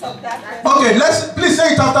forces of darkness. Okay, please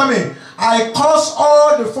say it after me. I curse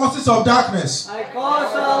all the forces of darkness. I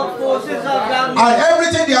curse all forces of darkness. And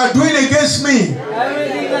everything they are doing against me.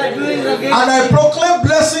 Everything they are doing against me. And I proclaim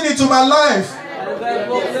blessing into my life.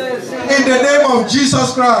 In the name of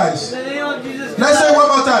Jesus Christ. In the name of Jesus Christ. Let's say it one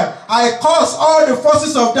more time. I curse all the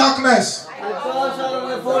forces of darkness. I curse all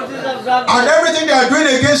the forces of darkness. And everything they are doing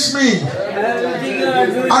against me. Everything they are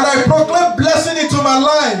doing. And I proclaim blessing into my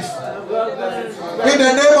life. In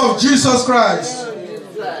the name of Jesus Christ.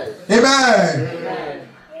 Amen. Amen.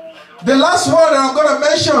 The last one that I'm going to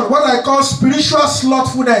mention, what I call spiritual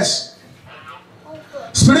slothfulness.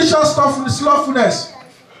 Spiritual slothfulness.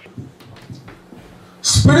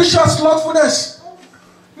 Spiritual slothfulness.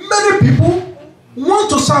 Many people want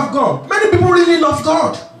to serve God. Many people really love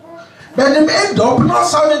God. But they end up not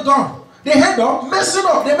serving God. They end up messing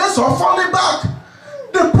up. They mess up, falling back.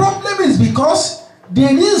 The problem is because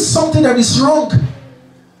there is something that is wrong.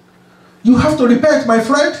 You have to repent, my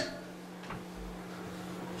friend.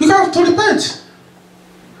 You have to repent.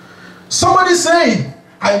 Somebody say,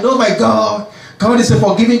 I know my God. God is a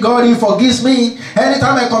forgiving God. He forgives me.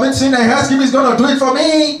 Anytime I commit sin, I ask him, he's going to do it for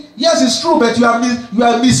me. Yes, it's true, but you are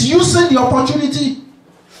misusing the opportunity.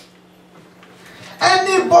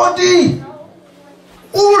 Anybody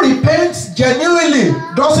who repents genuinely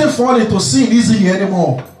doesn't fall into sin easily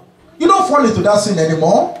anymore. You don't fall into that sin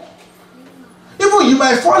anymore. Even you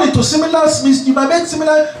might fall into similar sins, you might make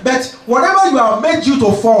similar, but whatever you have made you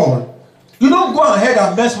to fall, you don't go ahead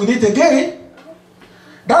and mess with it again.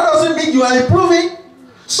 That doesn't mean you are improving.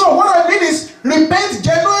 So what I mean is, repent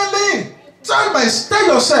genuinely. Tell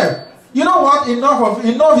yourself, you know what?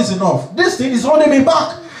 Enough is enough. This thing is holding me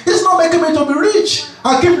back. It's not making me to be rich.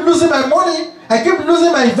 I keep losing my money. I keep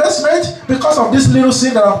losing my investment because of this little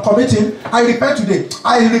sin that I'm committing. I repent today.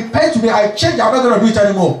 I change. I'm not going to do it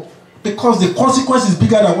anymore. Because the consequence is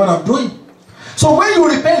bigger than what I'm doing. So when you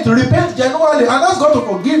repent genuinely, and ask God to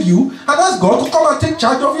forgive you, and ask God to come and take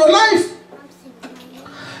charge of your life.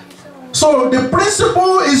 So the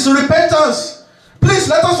principle is repentance. Please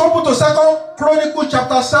let us open to 2 Chronicles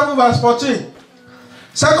chapter 7 verse 14.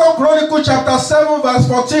 2 Chronicles chapter 7 verse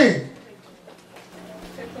 14.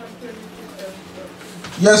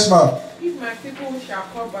 Yes, ma'am. If my people shall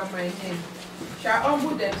call by my name, shall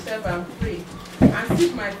humble themselves and pray, and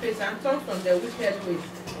seek my face and turn from their wicked ways,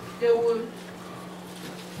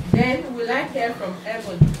 then will I hear from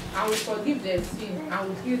heaven and will forgive their sin and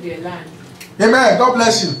will heal their land. Amen. God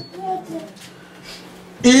bless you.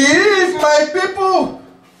 If my people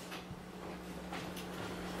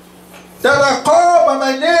that are called by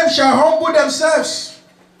my name shall humble themselves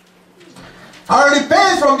and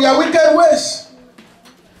repent from their wicked ways,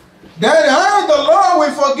 then I, the Lord,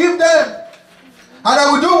 will forgive them. And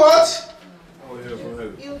I will do what?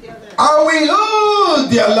 I will heal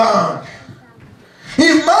their land.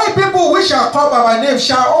 If my people which are called by my name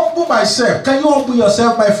shall humble myself. Can you humble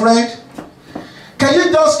yourself, my friend? Can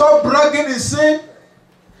you just stop bragging in sin?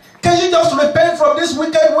 Can you just repent from these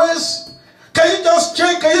wicked ways? Can you just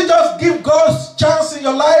change? Can you just give God a chance in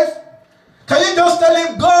your life? Can you just tell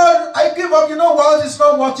him, God, I give up. You know what? It's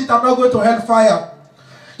not worth it. I'm not going to hellfire.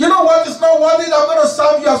 You know what? It's not worth it. I'm going to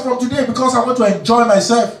serve you as from today because I want to enjoy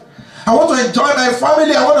myself. I want to enjoy my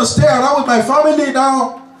family. I want to stay around with my family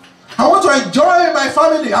now. I want to enjoy my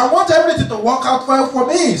family. I want everything to work out well for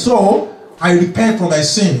me. So, I repent from my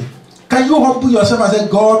sin. Can you humble yourself and say,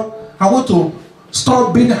 God, I want to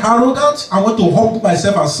stop being arrogant. I want to humble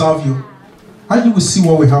myself and serve you. And you will see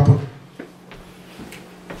what will happen.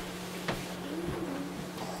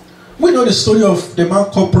 We know the story of the man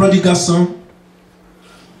called prodigal son,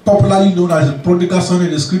 popularly known as the prodigal son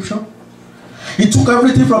in the scripture. He took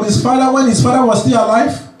everything from his father when his father was still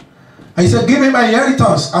alive. And he said, give me my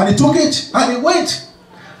inheritance. And he took it and he went.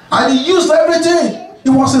 And he used everything. It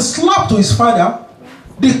was a slap to his father.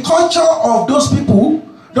 The culture of those people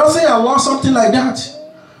doesn't allow something like that.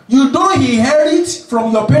 You don't inherit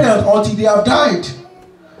from your parents until they have died.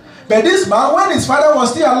 But this man, when his father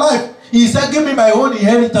was still alive, he said, give me my own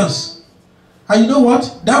inheritance. And you know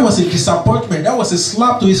what? That was a disappointment. That was a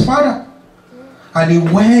slap to his father. And he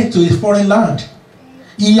went to a foreign land.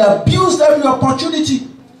 He abused every opportunity.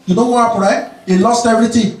 You know what happened, right? He lost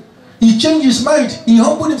everything. He changed his mind. He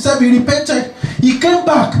humbled himself. He repented. He came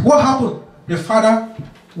back. What happened? The father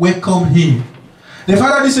welcomed him. The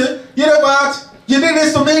father did say, you know what? You did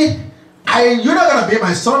this to me. You're not going to be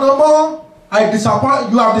my son no more. You have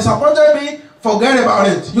disappointed me. Forget about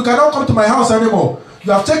it. You cannot come to my house anymore.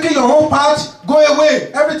 You have taken your own part. Go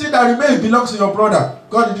away. Everything that remains belongs to your brother.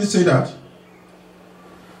 God didn't say that.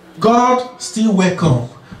 God still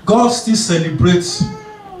welcomes. God still celebrates.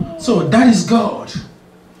 So that is God.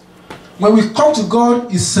 When we come to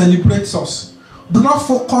God, He celebrates us. Do not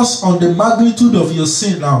focus on the magnitude of your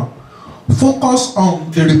sin now. Focus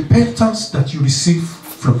on the repentance that you receive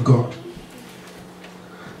from God.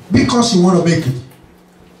 Because you want to make it.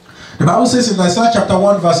 The Bible says in Isaiah chapter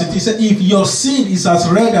 1 verse 18, it says, if your sin is as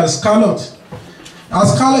red as scarlet,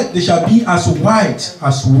 they shall be as white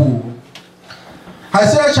as wool.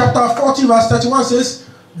 Isaiah chapter 40 verse 31 says,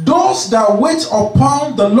 those that wait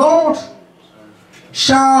upon the Lord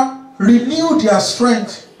shall renew their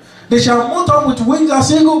strength. They shall mount up with wings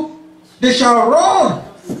as eagle. They shall run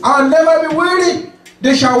and never be weary.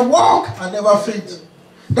 They shall walk and never faint.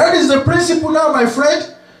 That is the principle now, my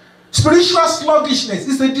friend. Spiritual sluggishness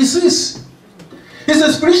is a disease. It's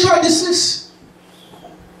a spiritual disease.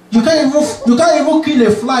 You can't even kill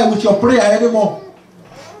a fly with your prayer anymore.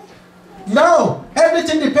 Now,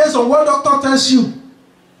 everything depends on what doctor tells you.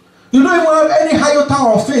 You don't even have any iota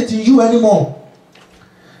of faith in you anymore.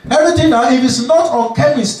 Everything now, if it's not on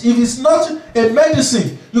chemist, if it's not a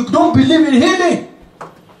medicine, you don't believe in healing.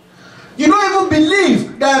 You don't even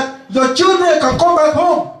believe that your children can come back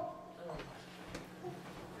home.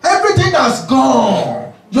 Everything has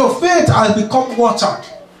gone. Your faith has become watered.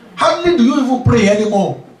 Hardly do you even pray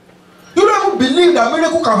anymore. You don't even believe that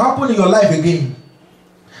miracle can happen in your life again.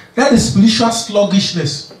 That is spiritual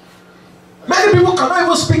sluggishness. Many people cannot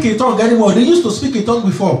even speak in tongue anymore. They used to speak in tongue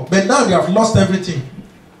before, but now they have lost everything.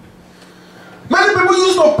 Many people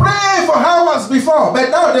used to pray for hours before, but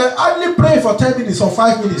now they hardly pray for 10 minutes or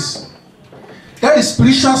 5 minutes. That is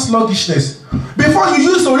spiritual sluggishness. Before you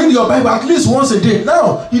used to read your Bible at least once a day.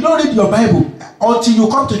 Now you don't read your Bible until you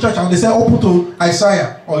come to church and they say open to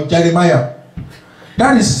Isaiah or Jeremiah.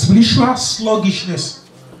 That is spiritual sluggishness.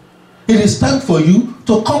 It is time for you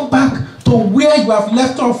to come back to where you have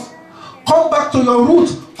left off. Come back to your root.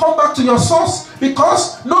 Come back to your source.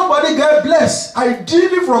 Because nobody gets blessed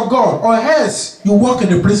ideally from God, or else you walk in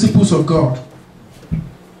the principles of God.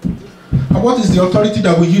 And what is the authority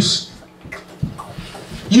that we use?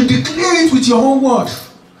 You declare it with your own word.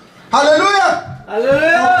 Hallelujah!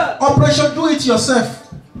 Hallelujah! Operation do it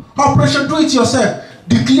yourself. Operation do it yourself.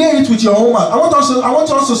 Declare it with your own mouth. I want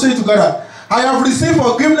us to say it together. I have received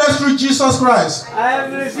forgiveness through Jesus Christ. I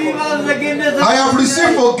have received forgiveness. I have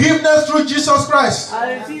received forgiveness through Jesus Christ.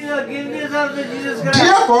 I receive forgiveness of the Jesus Christ.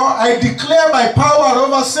 Therefore, I declare my power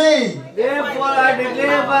over sin. Therefore, I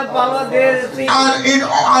declare my power there is sin.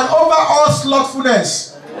 And over all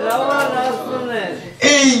slothfulness. And over lustfulness.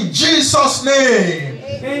 In Jesus' name.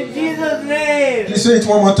 In Jesus' name. Please say it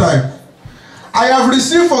one more time. I have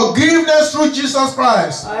received forgiveness through Jesus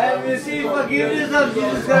Christ. I have received forgiveness of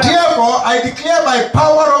Jesus Christ. Therefore, I declare my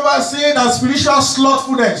power over sin and spiritual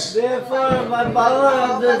slothfulness. Therefore, my power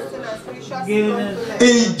of the forgiveness.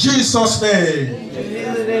 In Jesus' name. In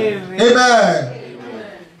Jesus' name. Amen.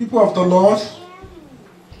 People of the Lord,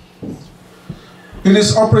 it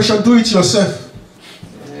is operation do it yourself.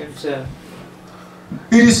 Sir.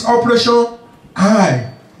 It is operation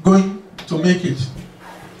I going to make it.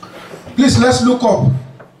 Please, let's look up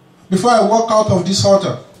before I walk out of this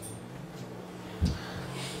altar.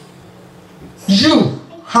 You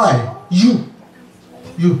are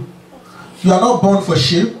not born for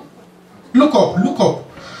shame. Look up.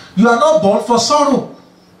 You are not born for sorrow.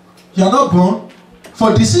 You are not born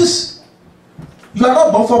for disease. You are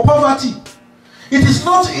not born for poverty. It is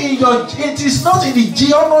not in the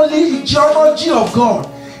genealogy of God.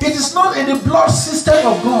 It is not in the blood system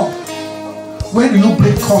of God. Where do you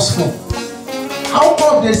bring cause from? How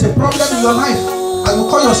come there is a problem in your life and you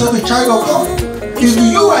call yourself a child of God? If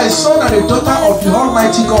you are a son and a daughter of the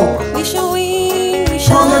Almighty God,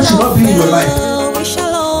 problem should not be in your life.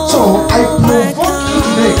 So I provoke you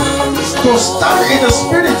today to stand in the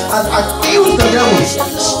spirit and accuse the devil.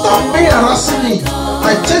 Stop me harassing me.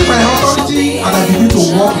 I take my authority and I begin to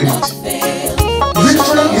walk with it.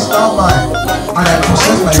 Victory is now mine and I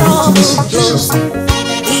possess my victories in Jesus' name.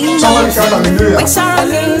 Somebody shout hallelujah.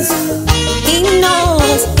 He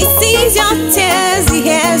knows, he sees your tears, he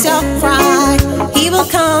hears your cry. He will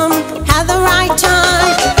come at the right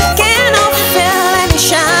time. Cannot fail and he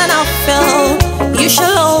shall not fail. You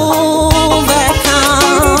shall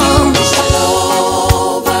overcome. We shall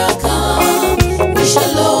overcome. We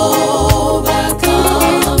shall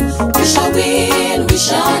overcome. We shall win. We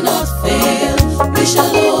shall not fail. We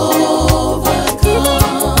shall